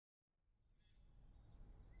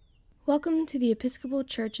Welcome to the Episcopal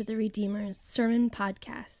Church of the Redeemer's Sermon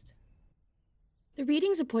Podcast. The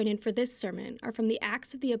readings appointed for this sermon are from the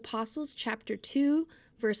Acts of the Apostles, chapter 2,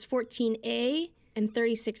 verse 14a and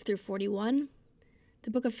 36 through 41, the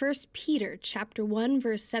book of 1 Peter, chapter 1,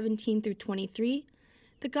 verse 17 through 23,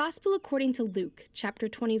 the Gospel according to Luke, chapter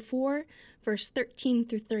 24, verse 13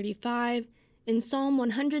 through 35, and Psalm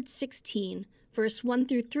 116, verse 1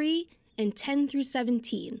 through 3 and 10 through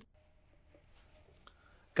 17.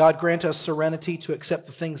 God grant us serenity to accept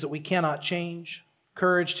the things that we cannot change,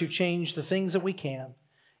 courage to change the things that we can,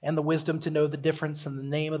 and the wisdom to know the difference in the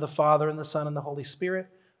name of the Father, and the Son, and the Holy Spirit.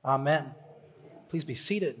 Amen. Please be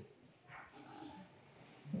seated.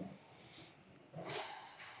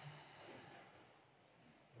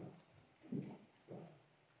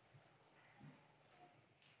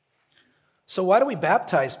 So why do we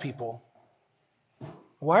baptize people?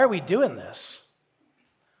 Why are we doing this?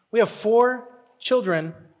 We have 4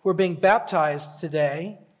 children who are being baptized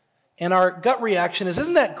today, and our gut reaction is,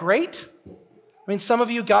 isn't that great? I mean, some of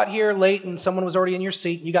you got here late and someone was already in your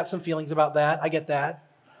seat, and you got some feelings about that. I get that.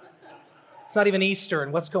 It's not even Easter,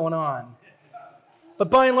 and what's going on? But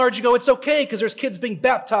by and large, you go, it's okay because there's kids being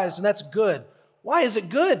baptized, and that's good. Why is it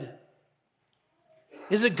good?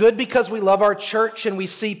 Is it good because we love our church and we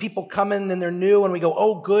see people coming and they're new and we go,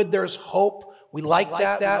 oh, good, there's hope? We like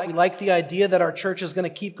that. We like the idea that our church is going to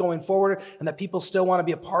keep going forward and that people still want to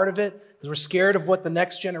be a part of it because we're scared of what the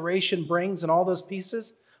next generation brings and all those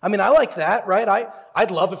pieces. I mean, I like that, right? I'd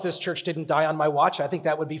love if this church didn't die on my watch. I think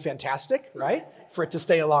that would be fantastic, right? For it to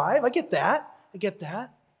stay alive. I get that.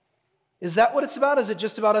 Is that what it's about? Is it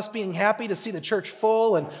just about us being happy to see the church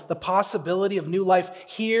full and the possibility of new life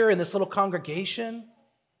here in this little congregation?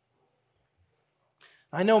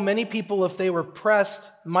 I know many people, if they were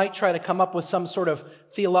pressed, might try to come up with some sort of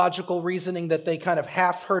theological reasoning that they kind of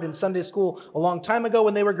half heard in Sunday school a long time ago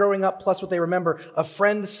when they were growing up, plus what they remember a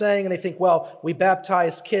friend saying, and they think, well, we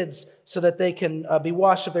baptize kids so that they can be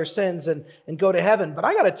washed of their sins and go to heaven. But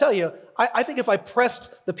I got to tell you, I think if I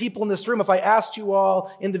pressed the people in this room, if I asked you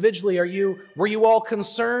all individually, were you all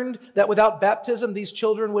concerned that without baptism these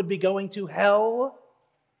children would be going to hell?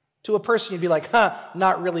 To a person, you'd be like,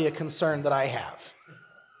 not really a concern that I have.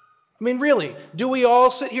 I mean, really, do we all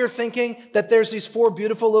sit here thinking that there's these 4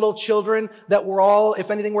 beautiful little children that were all, if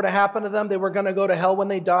anything were to happen to them, they were going to go to hell when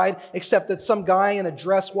they died, except that some guy in a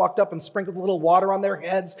dress walked up and sprinkled a little water on their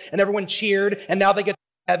heads and everyone cheered and now they get to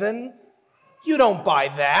heaven? You don't buy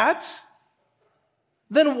that.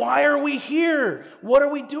 Then why are we here? What are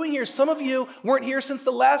we doing here? Some of you weren't here since the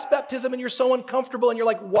last baptism and you're so uncomfortable and you're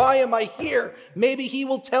like, why am I here? Maybe he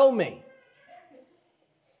will tell me.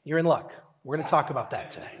 You're in luck. We're going to talk about that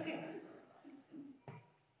today.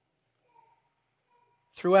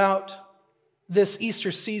 Throughout this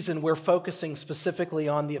Easter season, we're focusing specifically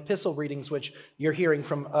on the epistle readings, which you're hearing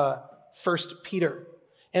from 1 Peter.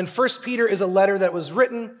 And 1 Peter is a letter that was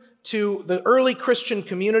written to the early Christian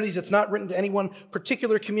communities. It's not written to any one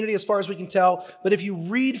particular community as far as we can tell. But if you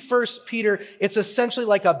read 1 Peter, it's essentially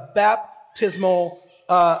like a baptismal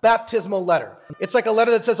letter. It's like a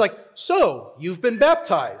letter that says like, so you've been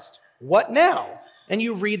baptized. What now? And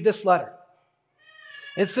you read this letter.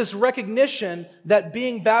 It's this recognition that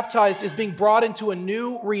being baptized is being brought into a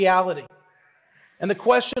new reality. And the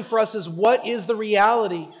question for us is, what is the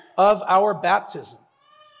reality of our baptism?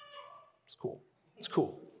 It's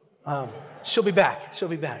cool. She'll be back.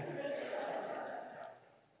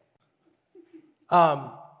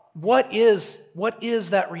 What is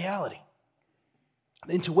that reality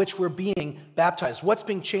into which we're being baptized? What's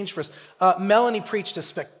being changed for us? Melanie preached a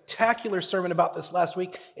spectacular sermon about this last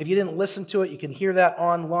week. If you didn't listen to it, you can hear that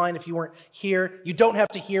online if you weren't here. You don't have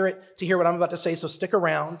to hear it to hear what I'm about to say, so stick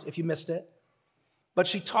around if you missed it. But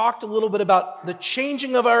she talked a little bit about the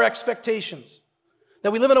changing of our expectations. That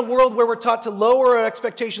we live in a world where we're taught to lower our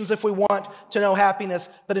expectations if we want to know happiness,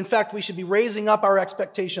 but in fact we should be raising up our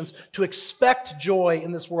expectations to expect joy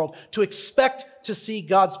in this world, to expect to see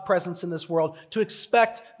God's presence in this world, to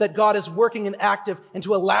expect that God is working and active, and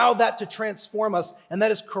to allow that to transform us. And that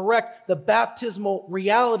is correct. The baptismal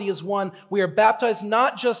reality is one. We are baptized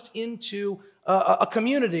not just into a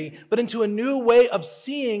community, but into a new way of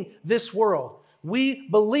seeing this world. We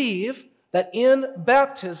believe that in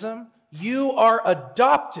baptism, you are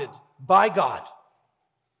adopted by God.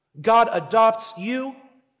 God adopts you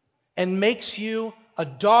and makes you a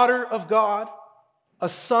daughter of God, a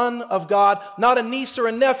son of God, not a niece or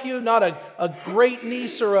a nephew, not a great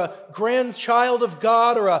niece or a grandchild of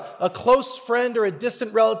God or a close friend or a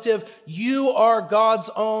distant relative. You are God's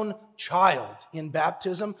own child in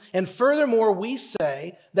baptism. And furthermore, we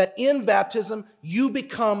say that in baptism, you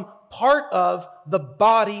become part of the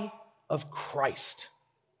body of Christ.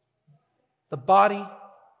 The body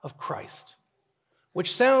of Christ.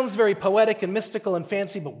 Which sounds very poetic and mystical and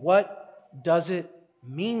fancy, but what does it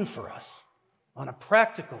mean for us on a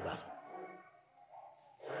practical level?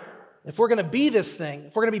 If we're going to be this thing,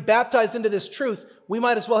 if we're going to be baptized into this truth, we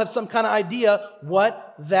might as well have some kind of idea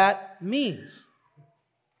what that means.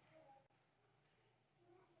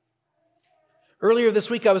 Earlier this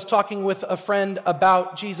week, I was talking with a friend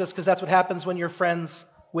about Jesus, because that's what happens when you're friends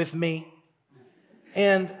with me.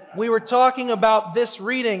 And we were talking about this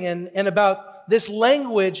reading and about this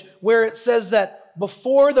language where it says that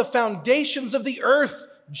before the foundations of the earth,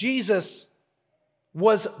 Jesus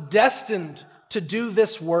was destined to do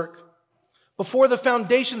this work. Before the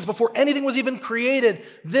foundations, before anything was even created,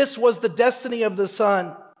 this was the destiny of the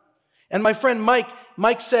Son. And my friend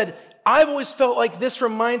Mike said, I've always felt like this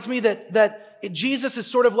reminds me that Jesus is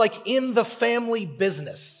sort of like in the family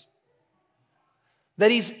business.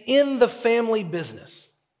 That he's in the family business.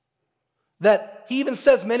 That he even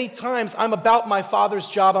says many times, I'm about my Father's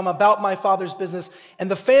job, I'm about my Father's business. And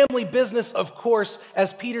the family business, of course,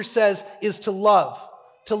 as Peter says, is to love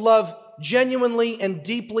genuinely and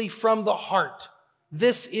deeply from the heart.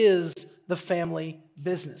 This is the family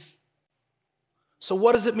business. So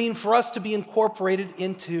what does it mean for us to be incorporated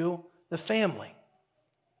into the family?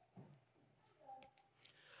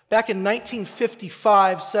 Back in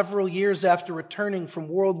 1955, several years after returning from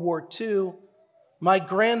World War II, my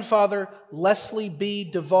grandfather, Leslie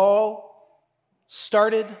B. DeVaul,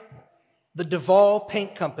 started the DeVaul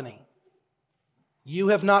Paint Company. You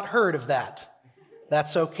have not heard of that.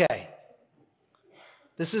 That's okay.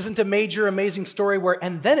 This isn't a major, amazing story where,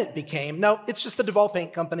 and then it became. No, it's just the DeVaul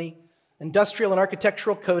Paint Company. Industrial and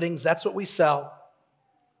architectural coatings, that's what we sell.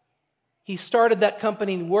 He started that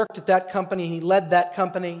company and worked at that company and he led that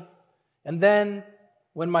company. And then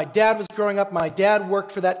when my dad was growing up, my dad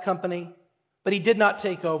worked for that company, but he did not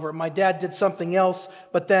take over. My dad did something else,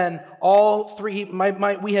 but then all three,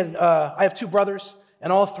 I have two brothers,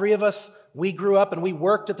 and all three of us, we grew up and we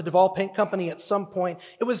worked at the DeVaul Paint Company at some point.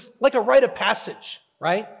 It was like a rite of passage,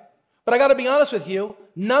 right? But I got to be honest with you,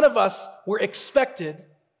 none of us were expected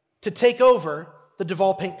to take over the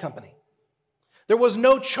DeVaul Paint Company. There was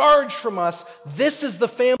no charge from us. This is the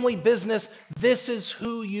family business. This is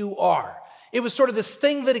who you are. It was sort of this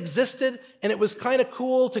thing that existed, and it was kind of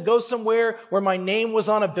cool to go somewhere where my name was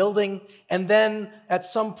on a building. And then at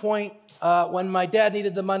some point, when my dad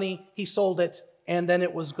needed the money, he sold it, and then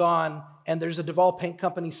it was gone. And there's a DeVaul Paint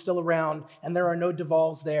Company still around, and there are no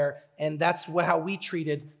DeVauls there. And that's how we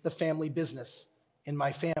treated the family business in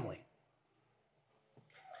my family.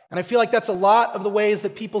 And I feel like that's a lot of the ways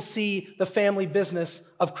that people see the family business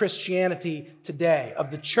of Christianity today,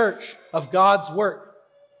 of the church, of God's work.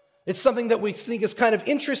 It's something that we think is kind of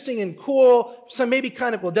interesting and cool, so maybe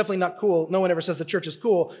kind of, well, definitely not cool. No one ever says the church is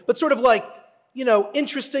cool, but sort of like,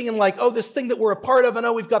 interesting and like, oh, this thing that we're a part of, and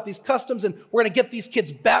oh, we've got these customs, and we're going to get these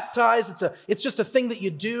kids baptized. It's just a thing that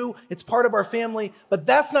you do. It's part of our family. But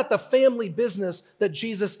that's not the family business that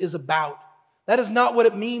Jesus is about. That is not what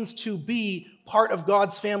it means to be part of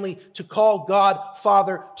God's family, to call God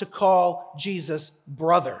Father, to call Jesus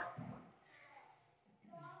brother.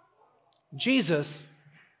 Jesus,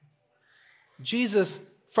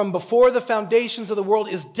 from before the foundations of the world,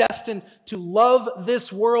 is destined to love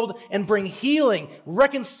this world and bring healing,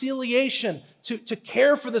 reconciliation, to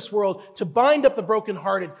care for this world, to bind up the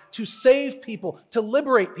brokenhearted, to save people, to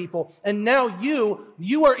liberate people. And now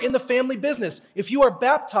you are in the family business. If you are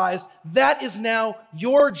baptized, that is now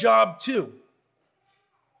your job too.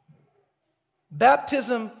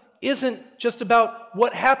 Baptism isn't just about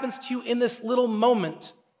what happens to you in this little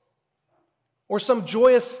moment or some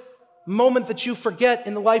joyous moment that you forget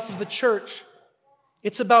in the life of the church.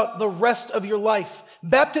 It's about the rest of your life.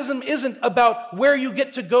 Baptism isn't about where you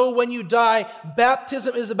get to go when you die.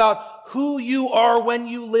 Baptism is about who you are when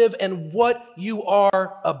you live and what you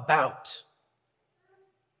are about.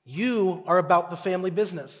 You are about the family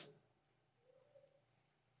business.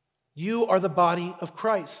 You are the body of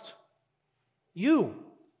Christ. You,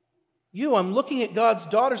 I'm looking at God's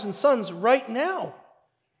daughters and sons right now.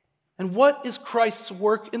 And what is Christ's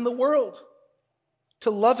work in the world? To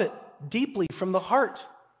love it deeply from the heart,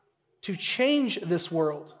 to change this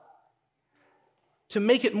world, to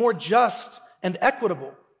make it more just and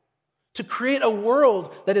equitable, to create a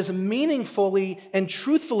world that is meaningfully and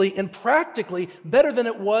truthfully and practically better than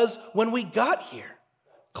it was when we got here,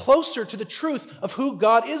 closer to the truth of who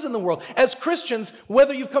God is in the world. As Christians,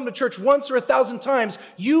 whether you've come to church once or 1,000 times,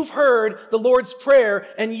 you've heard the Lord's Prayer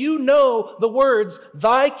and you know the words,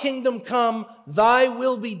 "Thy kingdom come, thy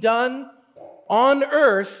will be done on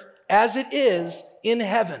earth as it is in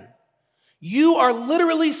heaven." You are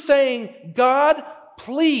literally saying, God,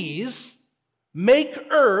 please make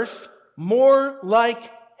earth more like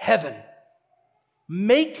heaven.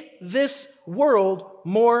 Make this world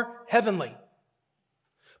more heavenly.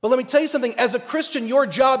 But let me tell you something. As a Christian, your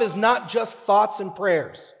job is not just thoughts and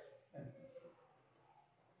prayers.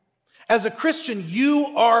 As a Christian, you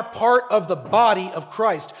are part of the body of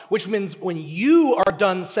Christ, which means when you are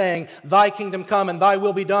done saying, thy kingdom come and thy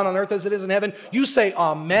will be done on earth as it is in heaven, you say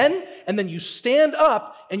amen, and then you stand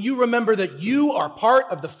up and you remember that you are part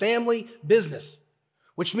of the family business,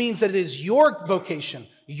 which means that it is your vocation,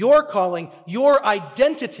 your calling, your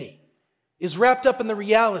identity is wrapped up in the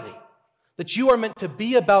reality that you are meant to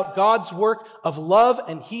be about God's work of love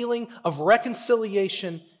and healing, of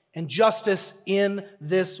reconciliation and justice in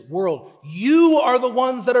this world. You are the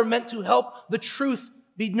ones that are meant to help the truth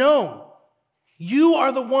be known. You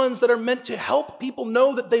are the ones that are meant to help people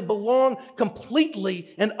know that they belong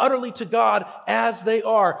completely and utterly to God as they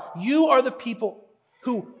are. You are the people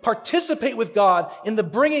who participate with God in the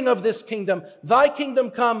bringing of this kingdom. Thy kingdom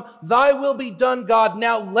come, thy will be done, God.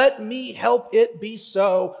 Now let me help it be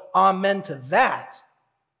so. Amen to that.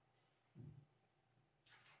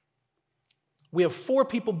 We have 4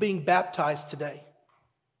 people being baptized today.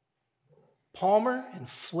 Palmer and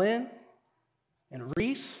Flynn and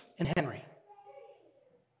Reese and Henry.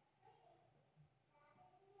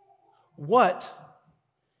 What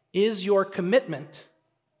is your commitment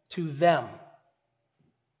to them?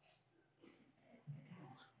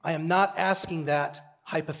 I am not asking that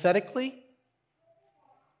hypothetically.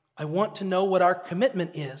 I want to know what our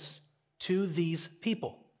commitment is to these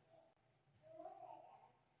people.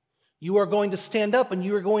 You are going to stand up and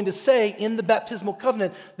you are going to say in the baptismal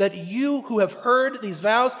covenant that you who have heard these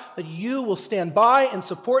vows, that you will stand by and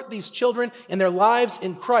support these children in their lives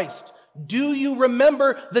in Christ. Do you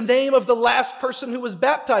remember the name of the last person who was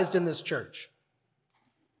baptized in this church?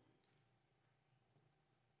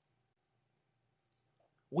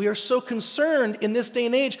 We are so concerned in this day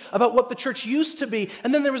and age about what the church used to be.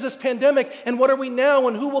 And then there was this pandemic, and what are we now,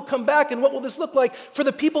 and who will come back, and what will this look like? For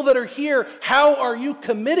the people that are here, how are you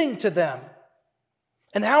committing to them?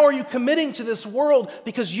 And how are you committing to this world?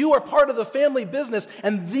 Because you are part of the family business,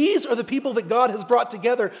 and these are the people that God has brought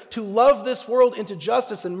together to love this world into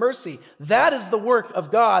justice and mercy. That is the work of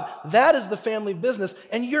God. That is the family business,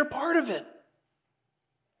 and you're part of it.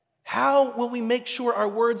 How will we make sure our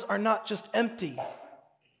words are not just empty?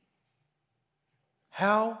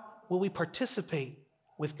 How will we participate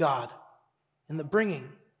with God in the bringing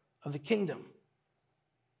of the kingdom?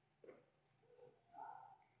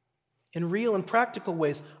 In real and practical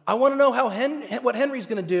ways. I want to know what Henry's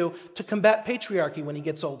going to do to combat patriarchy when he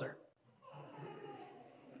gets older.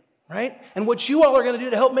 Right? And what you all are going to do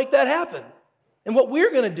to help make that happen. And what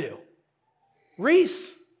we're going to do.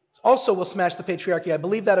 Reese also will smash the patriarchy. I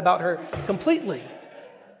believe that about her completely.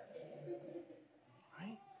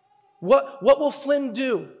 What will Flynn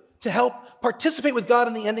do to help participate with God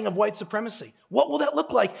in the ending of white supremacy? What will that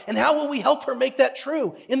look like? And how will we help her make that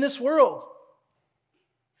true in this world?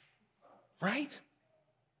 Right?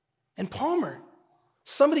 And Palmer,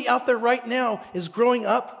 somebody out there right now is growing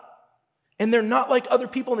up and they're not like other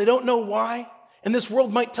people and they don't know why. And this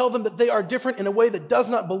world might tell them that they are different in a way that does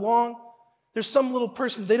not belong. There's some little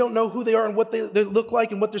person, they don't know who they are and what they look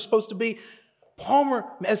like and what they're supposed to be. Palmer,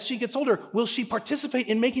 as she gets older, will she participate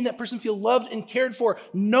in making that person feel loved and cared for,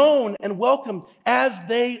 known and welcomed as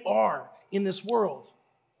they are in this world?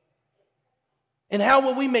 And how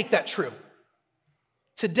will we make that true?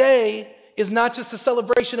 Today is not just a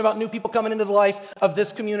celebration about new people coming into the life of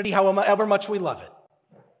this community, however much we love it.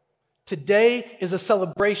 Today is a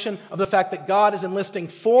celebration of the fact that God is enlisting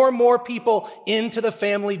 4 more people into the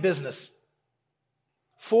family business.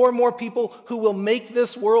 4 more people who will make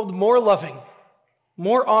this world more loving,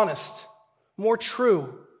 more honest, more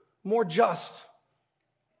true, more just.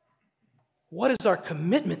 What is our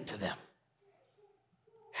commitment to them?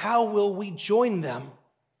 How will we join them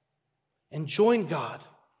and join God?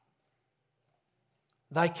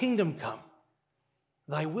 Thy kingdom come,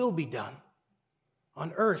 thy will be done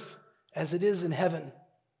on earth as it is in heaven.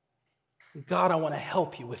 God, I want to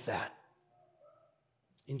help you with that.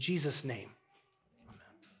 In Jesus' name.